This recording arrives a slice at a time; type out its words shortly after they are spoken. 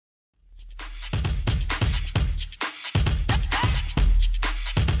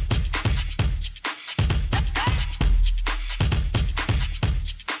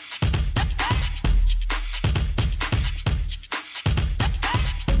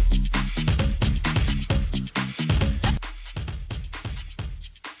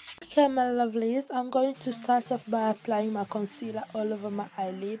Okay, my lovelies, I'm going to start off by applying my concealer all over my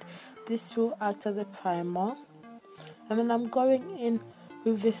eyelid. This will act as a primer. And then I'm going in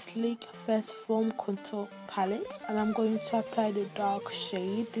with the Sleek First Foam Contour Palette, and I'm going to apply the dark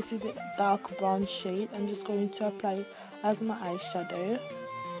shade. This is the dark brown shade. I'm just going to apply it as my eyeshadow.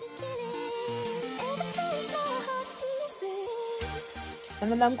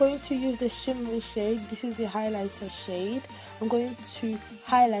 And then I'm going to use the shimmery shade. This is the highlighter shade. I'm going to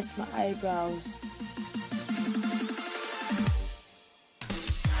highlight my eyebrows.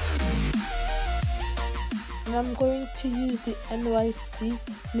 And I'm going to use the NYC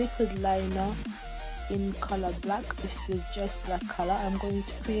liquid liner in color black. This is jet black color. I'm going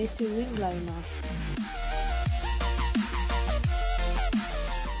to create a wing liner.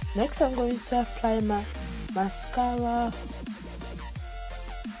 Next, I'm going to apply my mascara.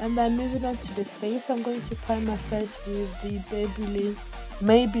 And then moving on to the face, I'm going to prime my face with the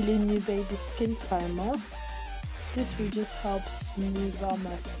Maybelline New Baby Skin Primer. This will just help smooth out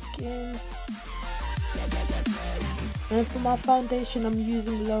my skin. And for my foundation, I'm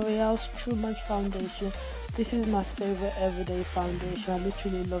using L'Oreal's True Match Foundation. This is my favorite everyday foundation. I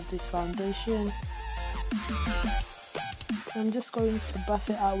literally love this foundation. I'm just going to buff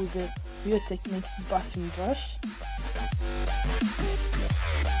it out with a Real Techniques buffing brush.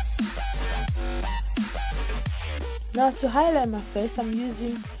 Now to highlight my face, I'm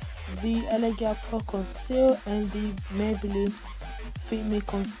using the Elegant Pro Conceal and the Maybelline Fit Me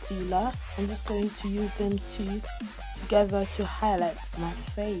Concealer. I'm just going to use them together to highlight my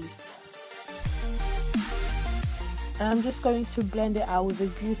face. And I'm just going to blend it out with a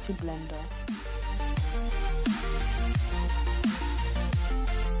beauty blender.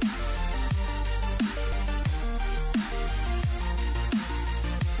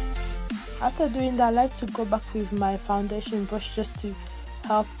 After doing that, I like to go back with my foundation brush just to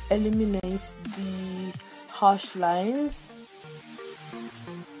help eliminate the harsh lines.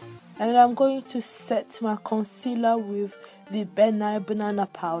 And then I'm going to set my concealer with the Bennye banana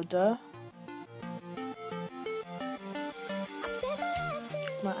powder.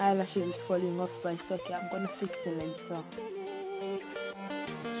 My eyelashes is falling off, but it's okay, I'm gonna fix it later.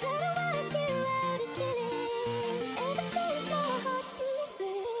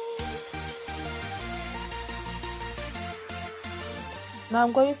 Now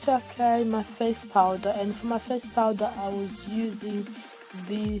I'm going to apply my face powder, and for my face powder I was using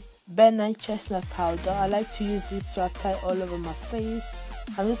the Bennye Chestnut powder. I like to use this to apply all over my face.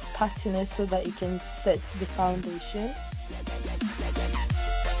 I'm just patting it so that it can set the foundation.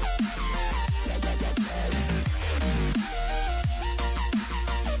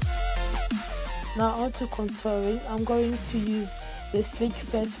 Now on to contouring. I'm going to use the Sleek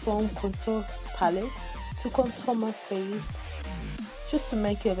First Foam Contour Palette to contour my face, just to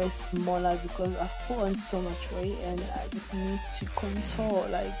make it a bit smaller because I've put on so much weight and I just need to contour.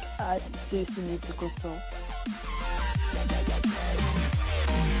 Like, I seriously need to contour.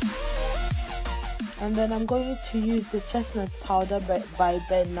 And then I'm going to use the Chestnut powder by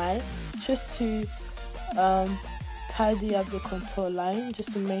Bennye just to tidy up the contour line,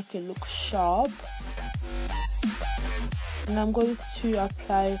 just to make it look sharp. And I'm going to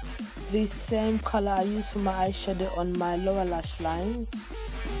apply the same color I use for my eyeshadow on my lower lash lines.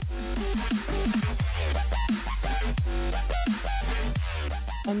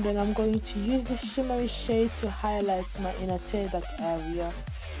 And then I'm going to use the shimmery shade to highlight my inner tear duct area.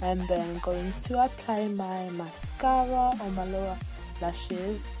 And then going to apply my mascara on my lower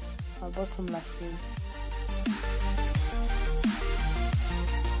lashes, my bottom lashes.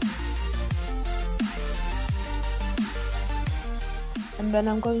 And then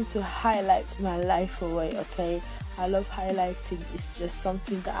I'm going to highlight my life away, okay? I love highlighting. It's just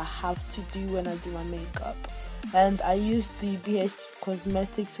something that I have to do when I do my makeup. And I use the BH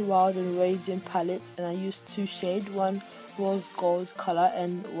Cosmetics Wild and Radiant palette, and I use two shades, one rose gold color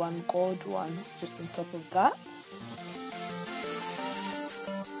and one gold one just on top of that.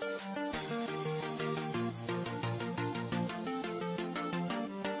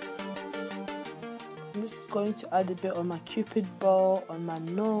 I'm just going to add a bit on my cupid bow, on my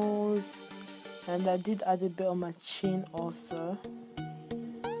nose, and I did add a bit on my chin also.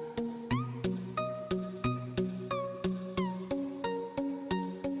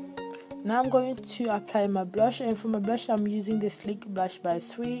 Now I'm going to apply my blush, and for my blush I'm using the Sleek Blush by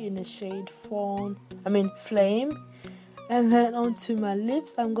 3 in the shade Flame. And then onto my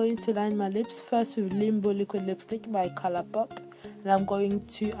lips, I'm going to line my lips first with Limbo liquid lipstick by Colourpop, and I'm going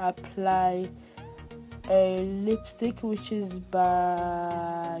to apply a lipstick which is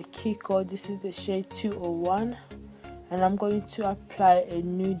by Kiko. This is the shade 201, and I'm going to apply a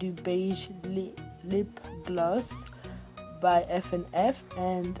nude beige lip gloss by F&F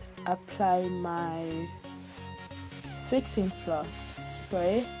and apply my fixing floss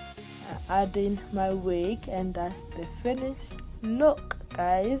spray, adding my wig, and that's the finished look,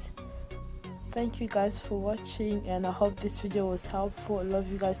 guys. Thank you guys for watching, and I hope this video was helpful.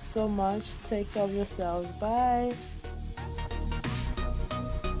 Love you guys so much. Take care of yourselves. Bye.